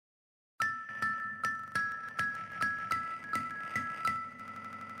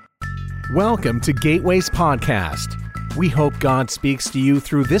Welcome to Gateway's podcast. We hope God speaks to you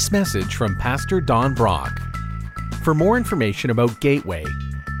through this message from Pastor Don Brock. For more information about Gateway,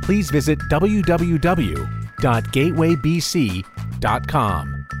 please visit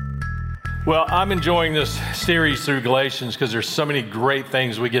www.gatewaybc.com. Well, I'm enjoying this series through Galatians because there's so many great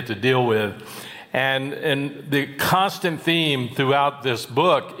things we get to deal with. And the constant theme throughout this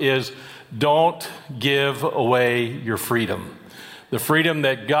book is don't give away your freedom. The freedom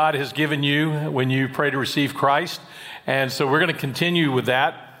that God has given you when you pray to receive Christ. And so we're going to continue with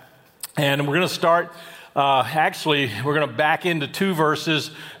that. And we're going to start, we're going to back into two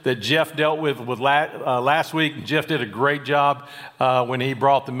verses that Jeff dealt with last week. Jeff did a great job when he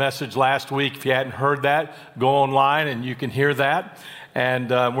brought the message last week. If you hadn't heard that, go online and you can hear that.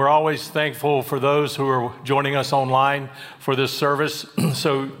 And we're always thankful for those who are joining us online for this service.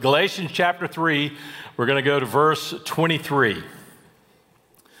 So Galatians chapter 3, we're going to go to verse 23.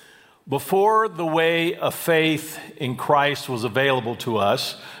 Before the way of faith in Christ was available to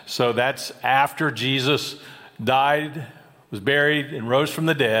us, so that's after Jesus died, was buried, and rose from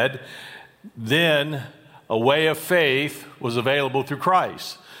the dead, then a way of faith was available through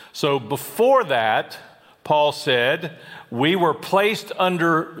Christ. So before that, Paul said, we were placed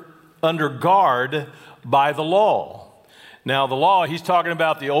under guard by the law. Now, the law, he's talking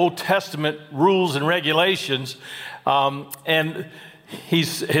about the Old Testament rules and regulations, and he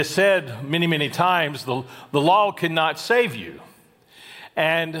has said many, many times, the law cannot save you.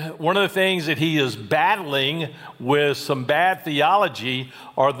 And one of the things that he is battling with some bad theology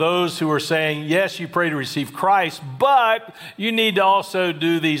are those who are saying, yes, you pray to receive Christ, but you need to also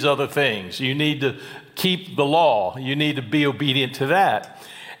do these other things. You need to keep the law. You need to be obedient to that.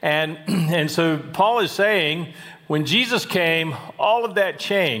 And so Paul is saying, when Jesus came, all of that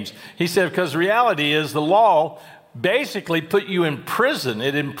changed. He said, because the reality is the law basically put you in prison.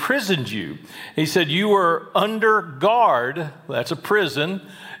 It imprisoned you. He said you were under guard. That's a prison.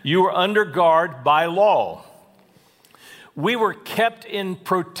 You were under guard by law. We were kept in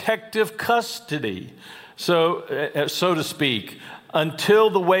protective custody, so to speak, until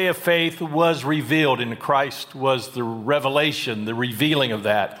the way of faith was revealed, and Christ was the revelation, the revealing of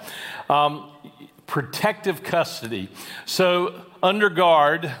that. Protective custody. So under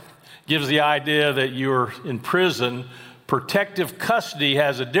guard gives the idea that you're in prison. Protective custody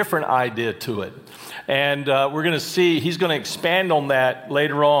has a different idea to it. And we're going to see, he's going to expand on that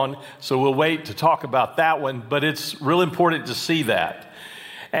later on, so we'll wait to talk about that one, but it's real important to see that.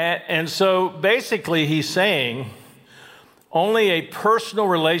 And so basically he's saying only a personal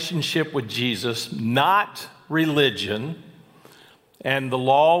relationship with Jesus, not religion, and the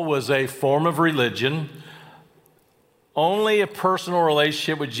law was a form of religion. Only a personal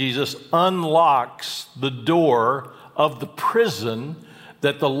relationship with Jesus unlocks the door of the prison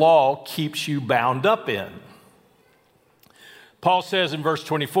that the law keeps you bound up in. Paul says in verse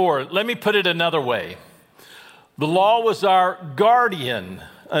 24, let me put it another way. The law was our guardian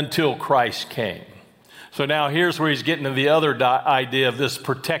until Christ came. So now here's where he's getting to the other idea of this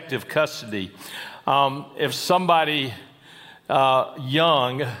protective custody. If somebody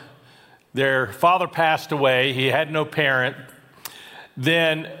young, their father passed away, he had no parent,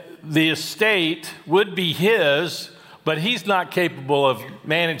 then the estate would be his, but he's not capable of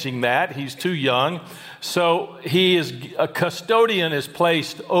managing that. He's too young. So a custodian is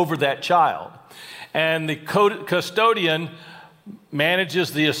placed over that child. And the custodian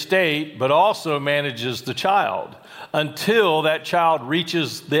manages the estate, but also manages the child until that child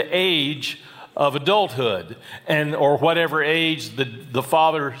reaches the age of adulthood, or whatever age the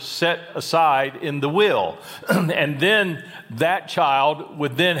father set aside in the will. And then that child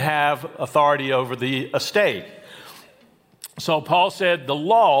would then have authority over the estate. So Paul said the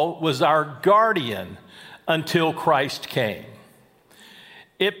law was our guardian until Christ came.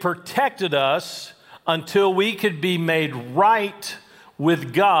 It protected us until we could be made right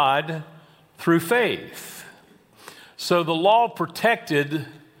with God through faith. So the law protected,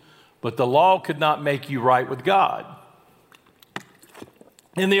 but the law could not make you right with God.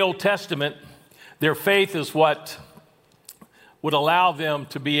 In the Old Testament, their faith is what would allow them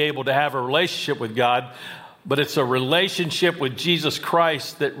to be able to have a relationship with God, but it's a relationship with Jesus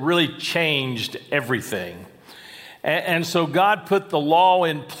Christ that really changed everything. And so God put the law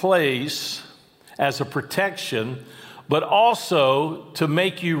in place as a protection, but also to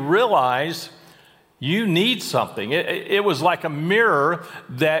make you realize you need something. It was like a mirror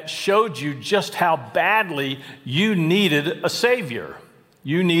that showed you just how badly you needed a Savior.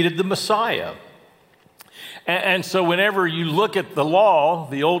 You needed the Messiah. And so whenever you look at the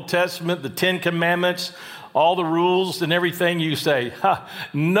law, the Old Testament, the Ten Commandments, all the rules and everything, you say,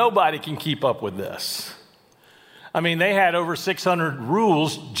 nobody can keep up with this. I mean, they had over 600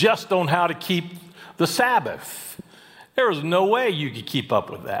 rules just on how to keep the Sabbath. There was no way you could keep up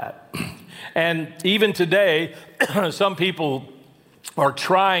with that. And even today, some people are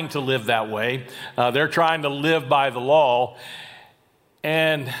trying to live that way. They're trying to live by the law.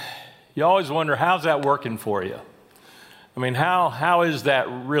 And you always wonder, how's that working for you? I mean, how is that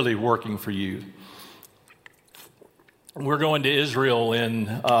really working for you? We're going to Israel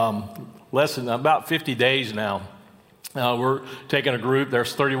in less than about 50 days now. We're taking a group.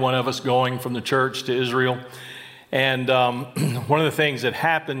 There's 31 of us going from the church to Israel. And one of the things that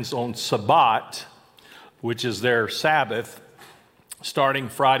happens on Sabbath, which is their Sabbath, starting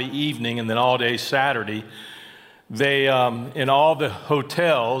Friday evening and then all day Saturday, they in all the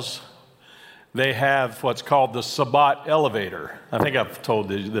hotels, they have what's called the Sabbath elevator. I think I've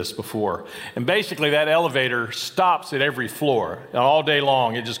told you this before. And basically that elevator stops at every floor. All day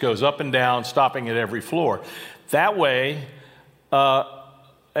long, it just goes up and down, stopping at every floor. That way, a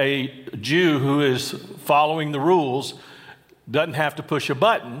Jew who is following the rules doesn't have to push a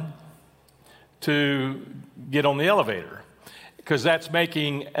button to get on the elevator, because that's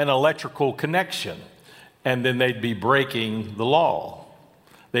making an electrical connection, and then they'd be breaking the law.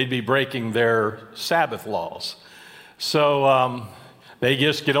 They'd be breaking their Sabbath laws. So they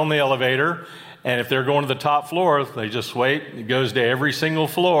just get on the elevator, and if they're going to the top floor, they just wait. It goes to every single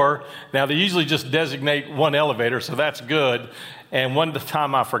floor. Now, they usually just designate one elevator, so that's good. And one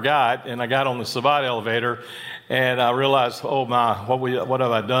time I forgot, and I got on the Sabbath elevator, and I realized, oh my, what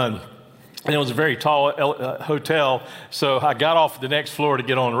have I done? And it was a very tall hotel, so I got off the next floor to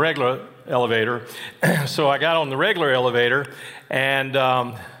get on the regular elevator. So I got on the regular elevator, and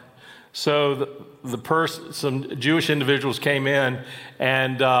so some Jewish individuals came in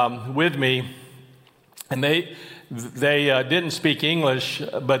and with me, and they didn't speak English,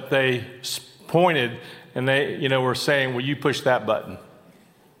 but they pointed, and they were saying, "Will you push that button?"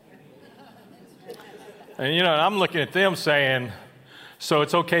 And I'm looking at them saying, "So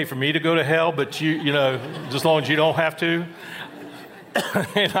it's okay for me to go to hell, but you just as long as you don't have to."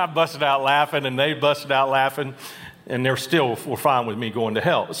 And I busted out laughing, and they busted out laughing, and were fine with me going to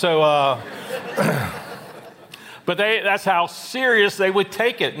hell. So, but that's how serious they would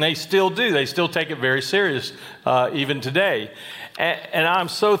take it, and they still do. They still take it very serious even today. And I'm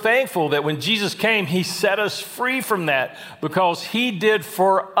so thankful that when Jesus came, he set us free from that, because he did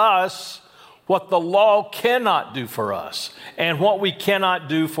for us what the law cannot do for us and what we cannot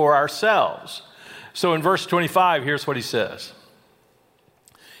do for ourselves. So in verse 25, here's what he says.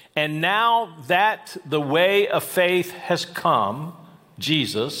 And now that the way of faith has come,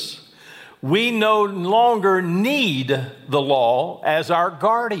 Jesus, we no longer need the law as our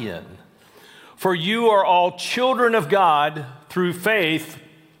guardian. For you are all children of God through faith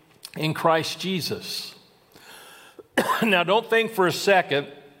in Christ Jesus. Now, don't think for a second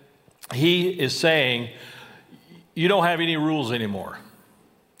he is saying you don't have any rules anymore.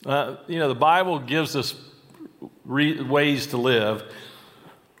 The Bible gives us ways to live.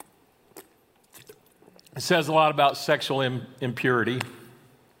 It says a lot about sexual impurity.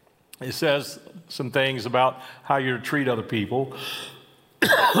 It says some things about how you're to treat other people.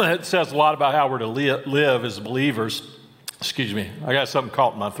 It says a lot about how we're to live as believers. Excuse me, I got something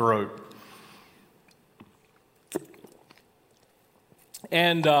caught in my throat.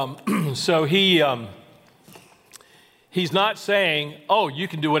 And so he's not saying, oh, you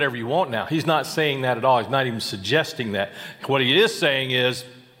can do whatever you want now. He's not saying that at all. He's not even suggesting that. What he is saying is,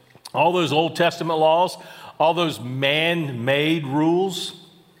 all those Old Testament laws, all those man-made rules,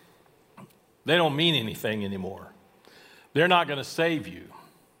 they don't mean anything anymore. They're not going to save you.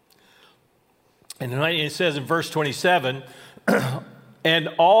 And it says in verse 27, and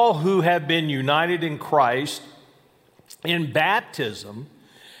all who have been united in Christ in baptism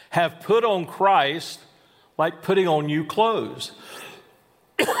have put on Christ like putting on new clothes.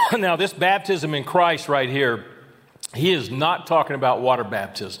 Now, this baptism in Christ right here, he is not talking about water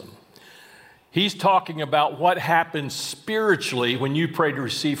baptism. He's talking about what happens spiritually when you pray to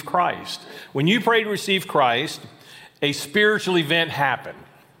receive Christ. When you pray to receive Christ, a spiritual event happened,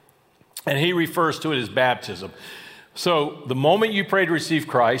 and he refers to it as baptism. So the moment you pray to receive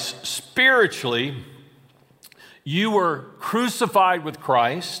Christ, spiritually, you were crucified with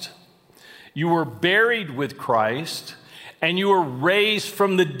Christ, you were buried with Christ, and you were raised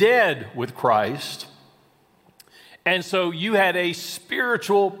from the dead with Christ. And so you had a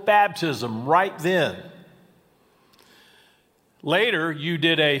spiritual baptism right then. Later, you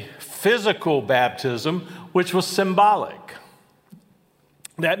did a physical baptism, which was symbolic.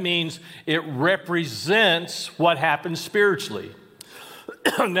 That means it represents what happens spiritually.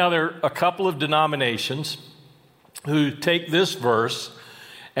 Now, there are a couple of denominations who take this verse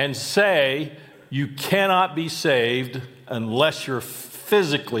and say you cannot be saved unless you're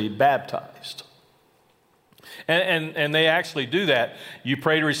physically baptized. And they actually do that. You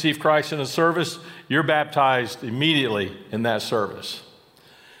pray to receive Christ in a service, you're baptized immediately in that service.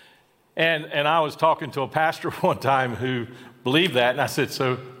 And I was talking to a pastor one time who believed that, and I said,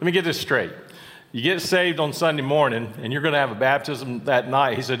 so let me get this straight. You get saved on Sunday morning, and you're going to have a baptism that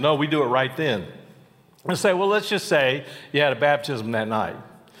night. He said, no, we do it right then. I say, well, let's just say you had a baptism that night.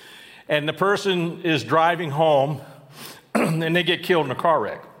 And the person is driving home, and they get killed in a car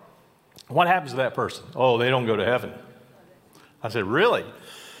wreck. What happens to that person? Oh, they don't go to heaven. I said, really?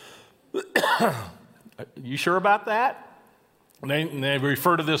 You sure about that? And they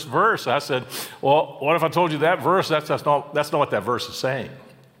refer to this verse. I said, well, what if I told you that verse? That's not what that verse is saying.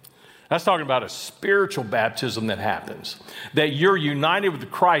 That's talking about a spiritual baptism that happens, that you're united with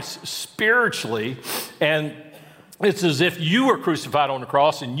Christ spiritually, and it's as if you were crucified on the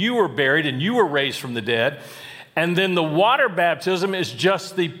cross and you were buried and you were raised from the dead. And then the water baptism is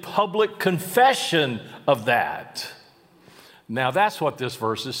just the public confession of that. Now, that's what this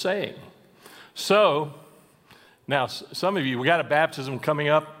verse is saying. So, now, some of you, we got a baptism coming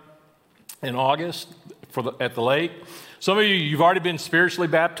up in August at the lake. Some of you, you've already been spiritually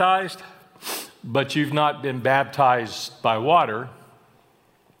baptized, but you've not been baptized by water.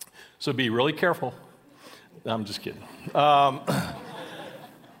 So be really careful. I'm just kidding. But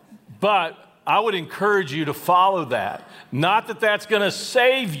I would encourage you to follow that. Not that that's going to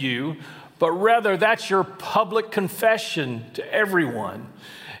save you, but rather that's your public confession to everyone.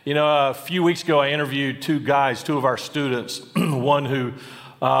 You know, a few weeks ago, I interviewed two of our students, one who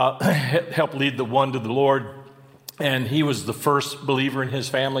helped lead the one to the Lord, and he was the first believer in his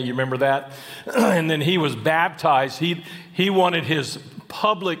family. You remember that? And then he was baptized. He wanted his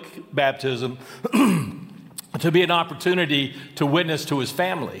public baptism to be an opportunity to witness to his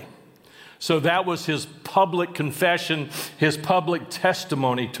family. So that was his public confession, his public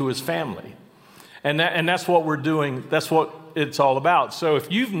testimony to his family. And that's what we're doing. That's what it's all about. So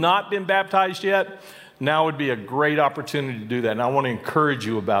if you've not been baptized yet, now would be a great opportunity to do that. And I want to encourage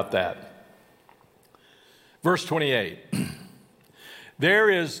you about that. Verse 28. There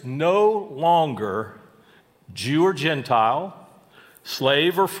is no longer Jew or Gentile,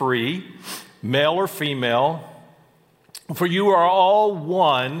 slave or free, male or female, for you are all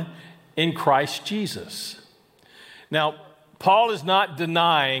one in Christ Jesus. Now, Paul is not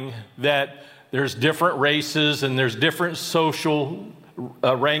denying that there's different races and there's different social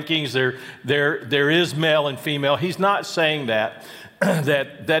rankings. There is male and female. He's not saying that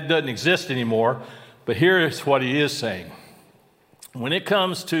doesn't exist anymore. But here is what he is saying. When it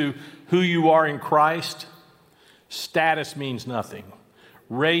comes to who you are in Christ, status means nothing.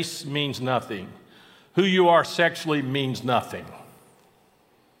 Race means nothing. Who you are sexually means nothing.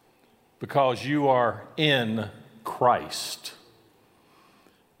 Because you are in Christ.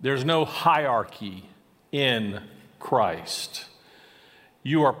 There's no hierarchy in Christ.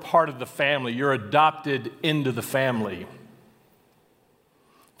 You are part of the family. You're adopted into the family. In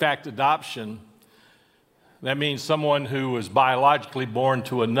fact, adoption, that means someone who was biologically born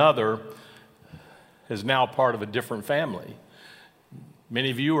to another is now part of a different family.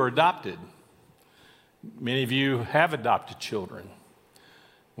 Many of you are adopted. Many of you have adopted children.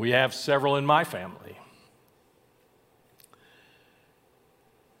 We have several in my family.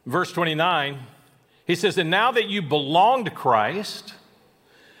 Verse 29, he says, and now that you belong to Christ,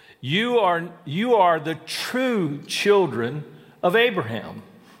 you are the true children of Abraham.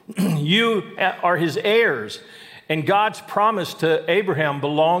 You are his heirs, and God's promise to Abraham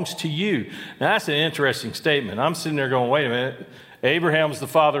belongs to you. Now, that's an interesting statement. I'm sitting there going, wait a minute. Abraham's the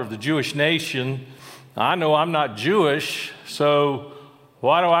father of the Jewish nation. I know I'm not Jewish, so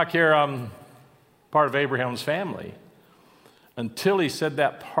why do I care I'm part of Abraham's family? Until he said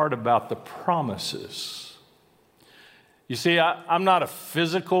that part about the promises. You see, I'm not a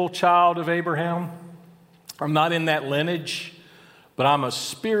physical child of Abraham. I'm not in that lineage, but I'm a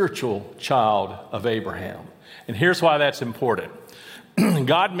spiritual child of Abraham. And here's why that's important.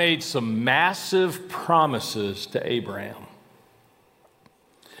 God made some massive promises to Abraham.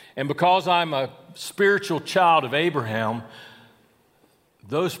 And because I'm a spiritual child of Abraham,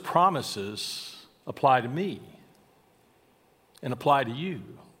 those promises apply to me and apply to you.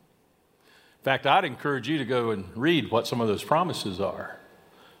 In fact, I'd encourage you to go and read what some of those promises are.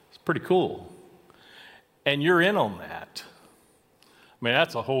 It's pretty cool. And you're in on that. I mean,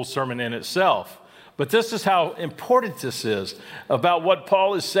 that's a whole sermon in itself. But this is how important this is about what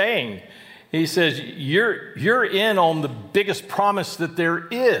Paul is saying. He says, you're in on the biggest promise that there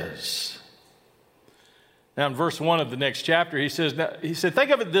is. Now, in verse 1 of the next chapter, he said,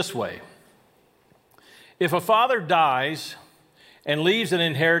 think of it this way. If a father dies and leaves an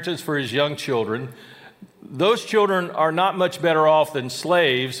inheritance for his young children, those children are not much better off than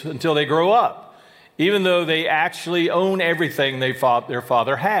slaves until they grow up, even though they actually own everything their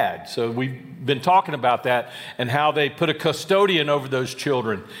father had. So we've been talking about that and how they put a custodian over those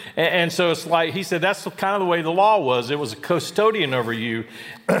children. And so it's like, he said, that's kind of the way the law was. It was a custodian over you,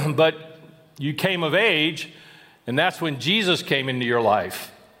 but you came of age, and that's when Jesus came into your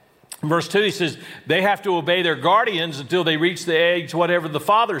life. In verse 2, he says, they have to obey their guardians until they reach the age, whatever the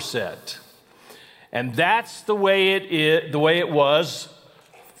father said. And that's the way it was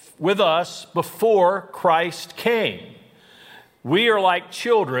with us before Christ came. We are like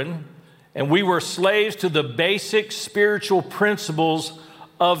children, and we were slaves to the basic spiritual principles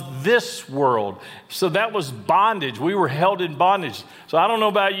of this world. So that was bondage. We were held in bondage. So I don't know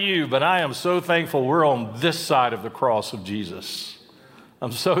about you, but I am so thankful we're on this side of the cross of Jesus.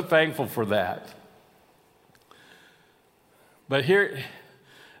 I'm so thankful for that. But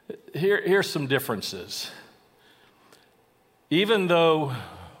here's some differences. Even though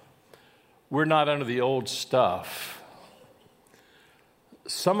we're not under the old stuff,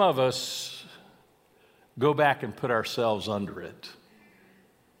 some of us go back and put ourselves under it.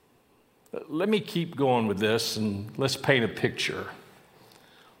 Let me keep going with this, and let's paint a picture.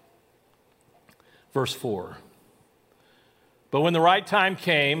 Verse 4. But when the right time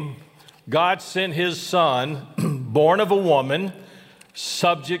came, God sent his son, born of a woman,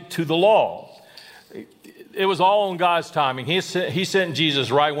 subject to the law. It was all on God's timing. He sent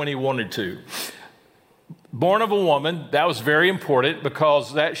Jesus right when he wanted to. Born of a woman, that was very important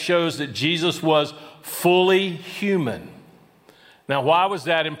because that shows that Jesus was fully human. Now, why was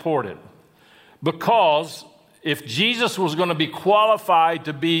that important? Because if Jesus was going to be qualified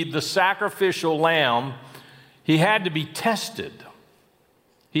to be the sacrificial lamb, he had to be tested.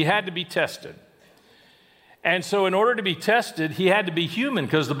 He had to be tested. And so in order to be tested, he had to be human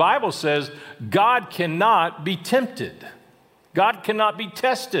because the Bible says God cannot be tempted. God cannot be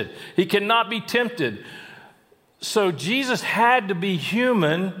tested. He cannot be tempted. So Jesus had to be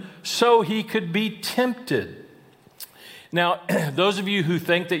human so he could be tempted. Now, those of you who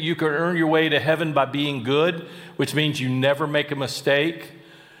think that you can earn your way to heaven by being good, which means you never make a mistake,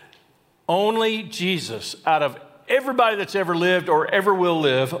 only Jesus, out of everybody that's ever lived or ever will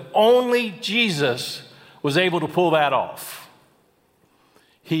live, only Jesus was able to pull that off.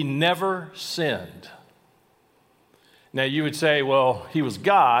 He never sinned. Now, you would say, well, he was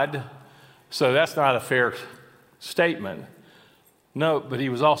God, so that's not a fair statement. No, but he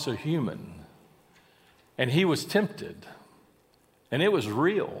was also human. And he was tempted. And it was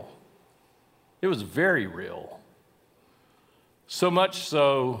real. It was very real. So much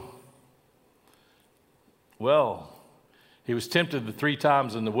so, well, he was tempted the 3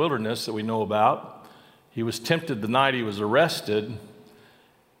 times in the wilderness that we know about. He was tempted the night he was arrested.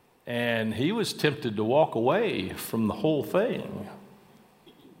 And he was tempted to walk away from the whole thing.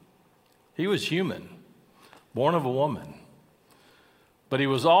 He was human, born of a woman. But he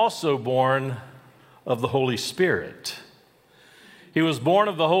was also born of the Holy Spirit. He was born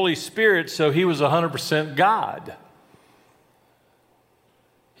of the Holy Spirit, so he was 100% God.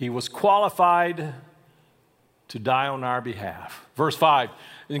 He was qualified to die on our behalf. Verse 5,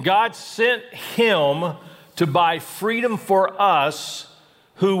 and God sent him to buy freedom for us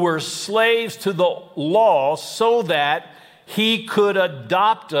who were slaves to the law so that he could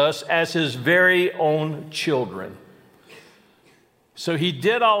adopt us as his very own children. So he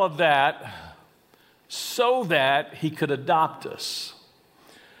did all of that so that he could adopt us.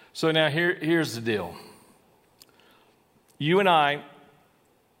 So now here's the deal. You and I,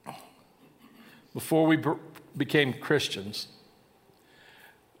 before we became Christians,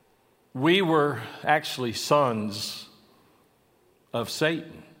 we were actually sons of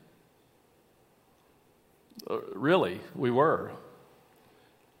Satan. Really, we were.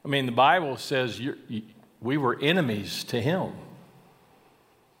 I mean, the Bible says we were enemies to him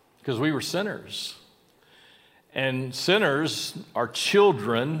because we were sinners. And sinners are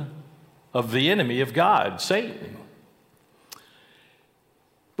children of the enemy of God, Satan.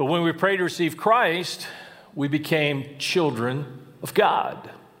 But when we prayed to receive Christ, we became children of God.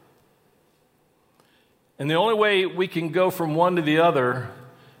 And the only way we can go from one to the other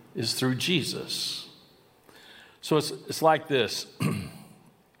is through Jesus. So it's like this.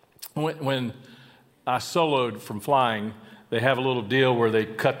 When I soloed from flying, they have a little deal where they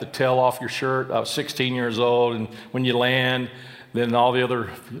cut the tail off your shirt. I was 16 years old, and when you land, then all the other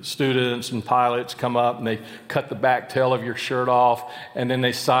students and pilots come up and they cut the back tail of your shirt off, and then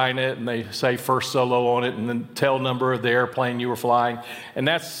they sign it and they say first solo on it and then tail number of the airplane you were flying. And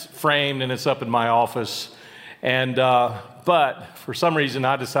that's framed and it's up in my office. And but for some reason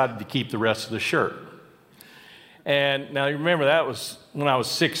I decided to keep the rest of the shirt. And now you remember that was when I was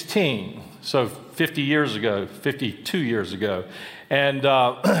 16, so 52 years ago. And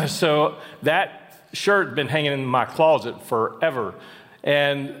so that shirt had been hanging in my closet forever.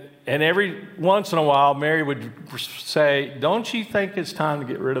 And every once in a while, Mary would say, "Don't you think it's time to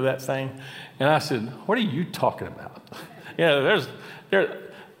get rid of that thing?" And I said, "What are you talking about?"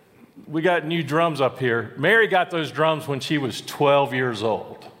 We got new drums up here. Mary got those drums when she was 12 years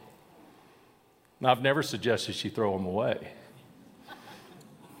old. Now, I've never suggested she throw them away.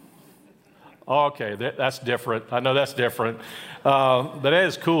 Okay, that's different. I know that's different. But that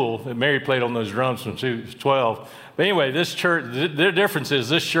is cool that Mary played on those drums when she was 12. But anyway, this shirt, the difference is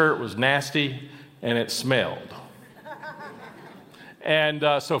this shirt was nasty and it smelled. And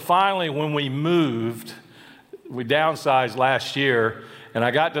so finally, when we moved, we downsized last year, and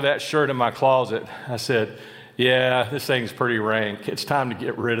I got to that shirt in my closet. I said, "Yeah, this thing's pretty rank. It's time to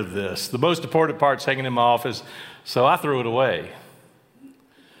get rid of this. The most important part's hanging in my office," so I threw it away.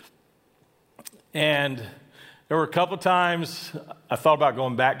 And there were a couple times I thought about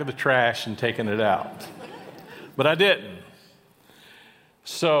going back to the trash and taking it out, but I didn't.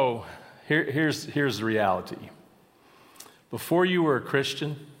 So here's the reality. Before you were a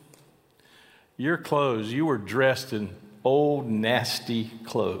Christian, your clothes, you were dressed in old, nasty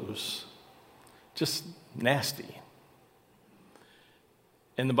clothes. Just nasty.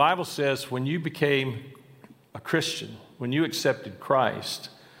 And the Bible says when you became a Christian, when you accepted Christ,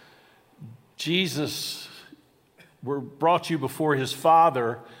 Jesus brought you before his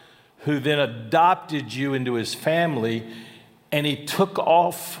Father, who then adopted you into his family, and he took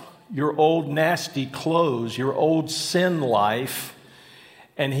off your old nasty clothes, your old sin life,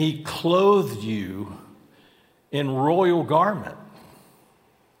 and he clothed you in royal garment.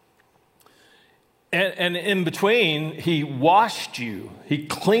 And in between, he washed you, he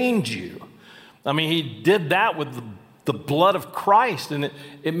cleaned you. I mean, he did that with the blood of Christ, and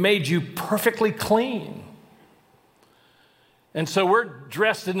it made you perfectly clean. And so we're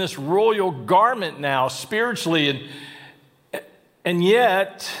dressed in this royal garment now, spiritually, and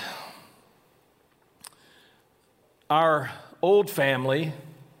yet our old family,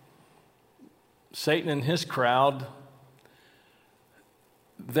 Satan and his crowd,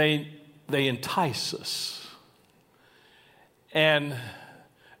 they entice us. And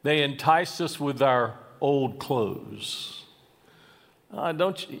they entice us with our old clothes.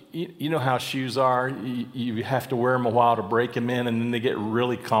 Don't you know how shoes are? You have to wear them a while to break them in, and then they get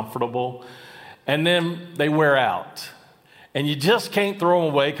really comfortable. And then they wear out. And you just can't throw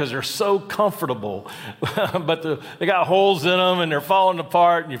them away because they're so comfortable. But they got holes in them and they're falling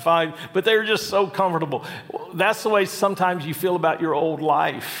apart, and but they're just so comfortable. That's the way sometimes you feel about your old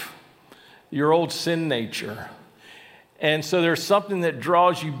life, your old sin nature. And so there's something that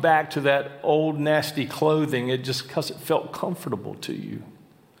draws you back to that old nasty clothing, just because it felt comfortable to you.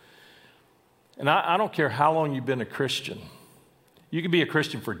 And I don't care how long you've been a Christian. You can be a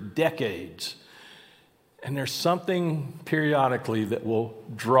Christian for decades. And there's something periodically that will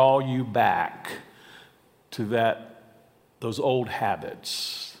draw you back to those old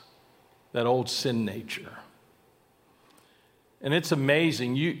habits, that old sin nature. And it's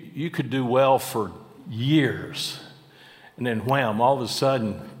amazing. You could do well for years, and then wham, all of a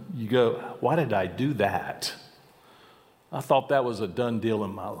sudden you go, "Why did I do that? I thought that was a done deal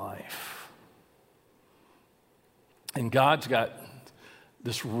in my life." And God's got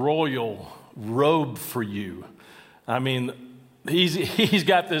this royal robe for you. I mean, he's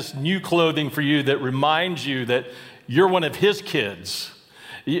got this new clothing for you that reminds you that you're one of his kids.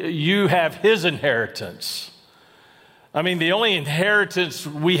 You have his inheritance. I mean, the only inheritance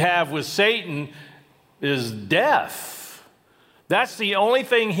we have with Satan is death. That's the only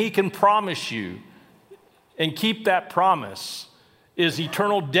thing he can promise you and keep that promise is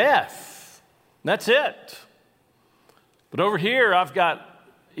eternal death. That's it. But over here, I've got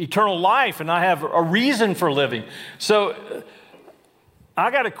eternal life, and I have a reason for living. So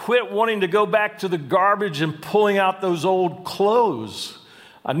I got to quit wanting to go back to the garbage and pulling out those old clothes.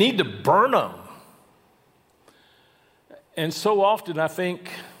 I need to burn them. And so often I think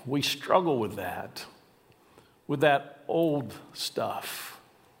we struggle with that old stuff.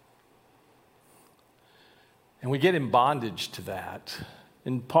 And we get in bondage to that.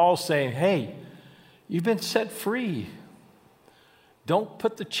 And Paul's saying, hey, you've been set free Don't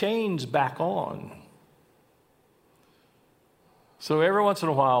put the chains back on. So every once in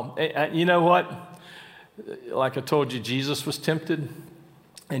a while, you know what? Like I told you, Jesus was tempted.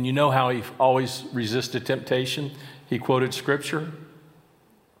 And you know how he always resisted temptation? He quoted Scripture.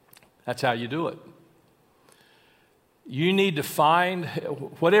 That's how you do it. You need to find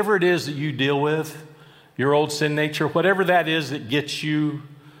whatever it is that you deal with, your old sin nature, whatever that is that gets you,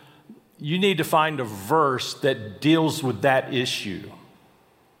 you need to find a verse that deals with that issue.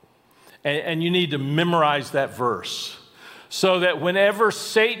 And you need to memorize that verse so that whenever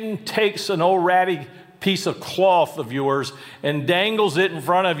Satan takes an old ratty piece of cloth of yours and dangles it in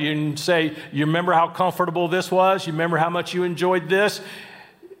front of you and say, you remember how comfortable this was? You remember how much you enjoyed this?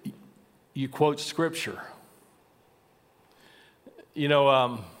 You quote Scripture. You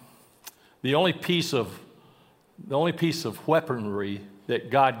know, the only piece of weaponry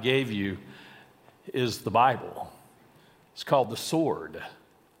that God gave you is the Bible. It's called the sword.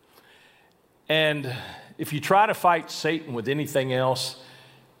 And if you try to fight Satan with anything else,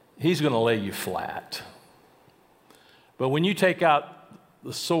 he's going to lay you flat. But when you take out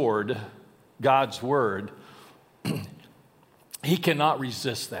the sword, God's word, he cannot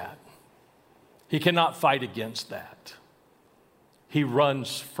resist that. He cannot fight against that. He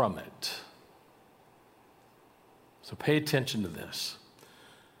runs from it. So pay attention to this.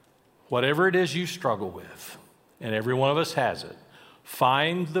 Whatever it is you struggle with, and every one of us has it,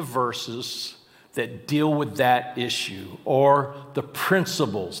 find the verses that deal with that issue or the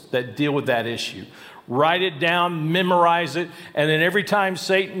principles that deal with that issue. Write it down, memorize it, and then every time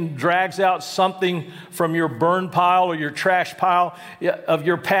Satan drags out something from your burn pile or your trash pile of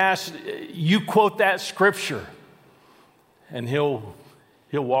your past, you quote that Scripture, and he'll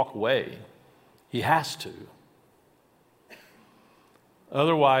walk away. He has to.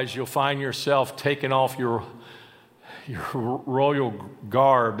 Otherwise, you'll find yourself taking off your royal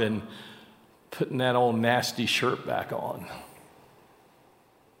garb and putting that old nasty shirt back on.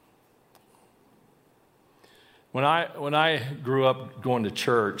 When I grew up going to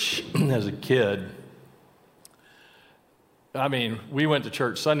church as a kid, I mean, we went to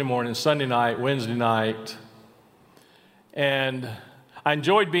church Sunday morning, Sunday night, Wednesday night, and I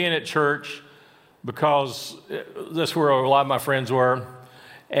enjoyed being at church because that's where a lot of my friends were,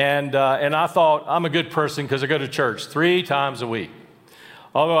 and I thought I'm a good person because I go to church 3 times a week.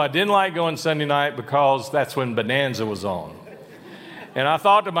 Although I didn't like going Sunday night because that's when Bonanza was on. And I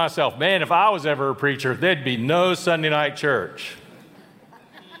thought to myself, man, if I was ever a preacher, there'd be no Sunday night church.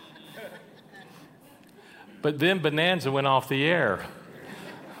 But then Bonanza went off the air.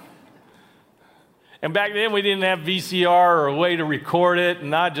 And back then we didn't have VCR or a way to record it.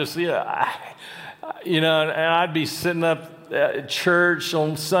 And I just, and I'd be sitting up at church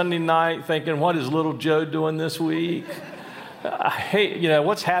on Sunday night thinking, what is little Joe doing this week? I hate,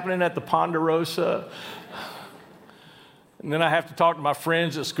 what's happening at the Ponderosa? And then I have to talk to my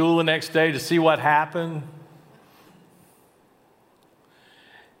friends at school the next day to see what happened.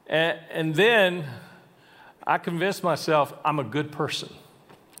 And then I convinced myself I'm a good person.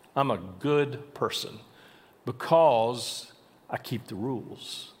 I'm a good person because I keep the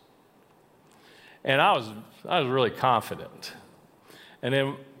rules. And I was really confident. And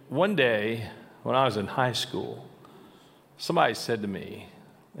then one day when I was in high school, somebody said to me,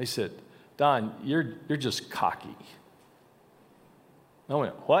 they said, Don, you're just cocky. I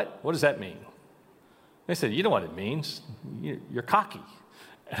went, what? What does that mean? They said, you know what it means. You're cocky.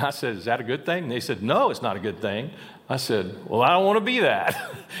 And I said, is that a good thing? And they said, no, it's not a good thing. I said, well, I don't want to be that.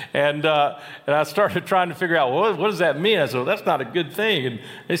 and I started trying to figure out, well, what does that mean? I said, well, that's not a good thing. And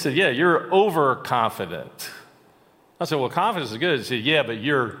they said, yeah, you're overconfident. I said, well, confidence is good. They said, yeah, but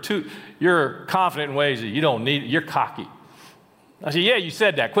you're confident in ways that you don't need. You're cocky. I said, yeah, you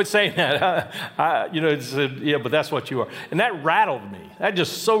said that. Quit saying that. Said, yeah, but that's what you are. And that rattled me. That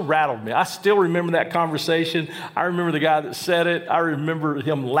just so rattled me. I still remember that conversation. I remember the guy that said it. I remember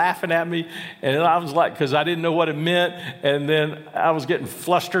him laughing at me. And I was like, because I didn't know what it meant. And then I was getting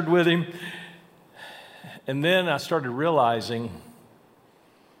flustered with him. And then I started realizing,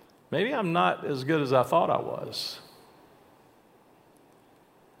 maybe I'm not as good as I thought I was.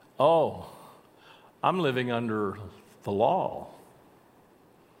 Oh, I'm living under the law.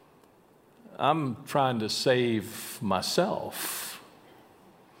 I'm trying to save myself.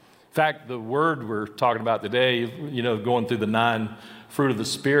 In fact, the word we're talking about today, going through the 9 fruit of the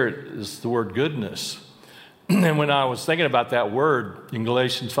Spirit, is the word goodness. And when I was thinking about that word in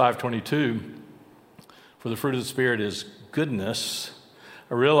Galatians 5:22, for the fruit of the Spirit is goodness,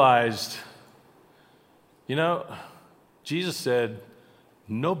 I realized, Jesus said,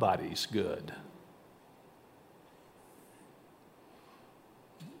 nobody's good.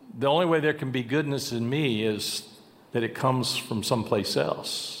 the only way there can be goodness in me is that it comes from someplace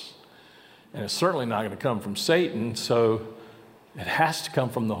else. And it's certainly not going to come from Satan, so it has to come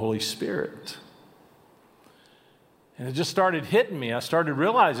from the Holy Spirit. And it just started hitting me. I started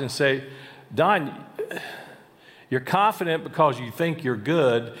realizing, say, Don, you're confident because you think you're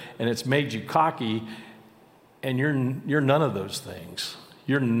good, and it's made you cocky, and you're none of those things.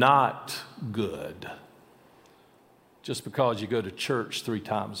 You're not good just because you go to church 3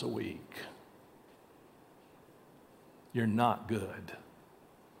 times a week. You're not good.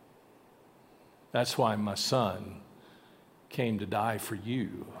 That's why my son came to die for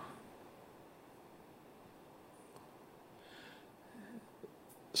you.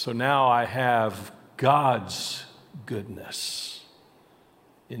 So now I have God's goodness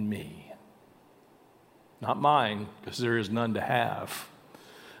in me. Not mine, because there is none to have.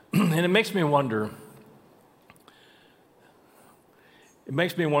 And it makes me wonder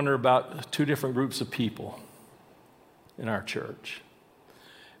about 2 different groups of people in our church.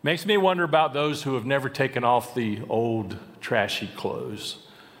 It makes me wonder about those who have never taken off the old trashy clothes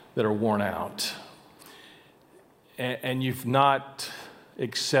that are worn out. And you've not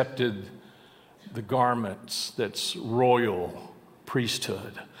accepted the garments that's royal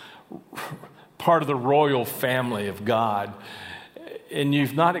priesthood, part of the royal family of God. And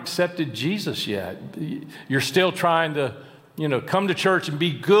you've not accepted Jesus yet. You're still trying to, come to church and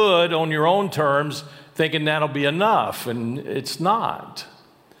be good on your own terms, thinking that'll be enough, and it's not.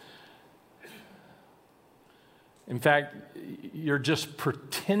 In fact, you're just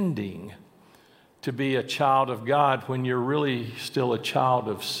pretending to be a child of God when you're really still a child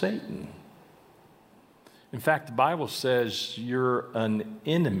of Satan. In fact, the Bible says you're an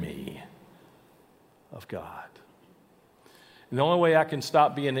enemy of God. And the only way I can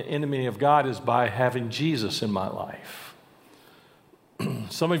stop being an enemy of God is by having Jesus in my life.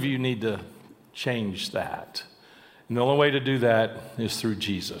 Some of you need to change that. And the only way to do that is through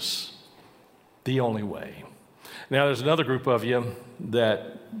Jesus. The only way. Now, there's another group of you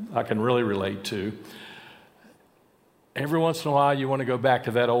that I can really relate to. Every once in a while, you want to go back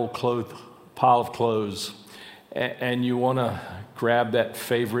to that old pile of clothes, and you want to grab that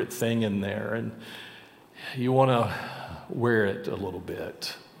favorite thing in there, and you want to wear it a little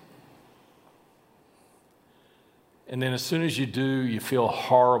bit. And then as soon as you do, you feel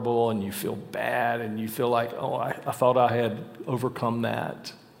horrible and you feel bad and you feel like, oh, I thought I had overcome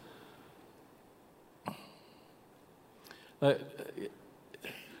that.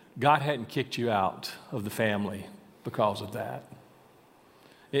 God hadn't kicked you out of the family because of that.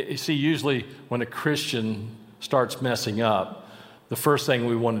 You see, usually when a Christian starts messing up, the first thing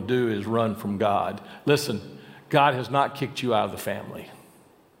we want to do is run from God. Listen, God has not kicked you out of the family.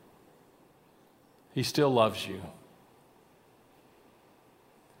 He still loves you.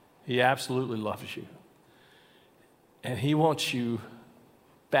 He absolutely loves you. And He wants you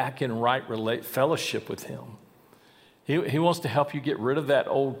back in right fellowship with Him. He wants to help you get rid of that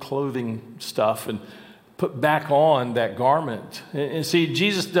old clothing stuff and put back on that garment. And see,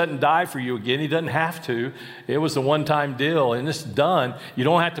 Jesus doesn't die for you again. He doesn't have to. It was a one-time deal, and it's done. You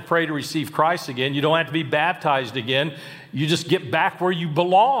don't have to pray to receive Christ again. You don't have to be baptized again. You just get back where you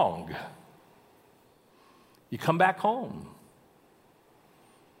belong. You come back home.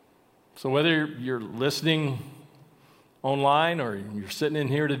 So whether you're listening online or you're sitting in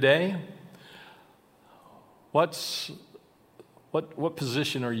here today, what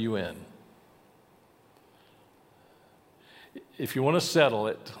position are you in? If you want to settle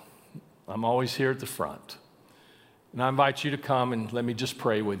it, I'm always here at the front. And I invite you to come and let me just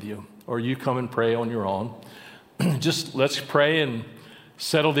pray with you. Or you come and pray on your own. Just let's pray and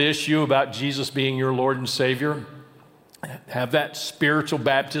settle the issue about Jesus being your Lord and Savior. Have that spiritual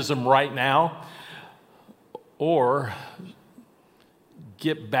baptism right now. Or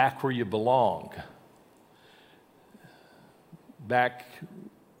get back where you belong. Back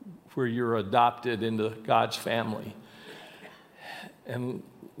where you're adopted into God's family. And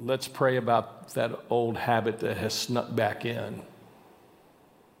let's pray about that old habit that has snuck back in.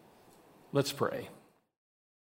 Let's pray.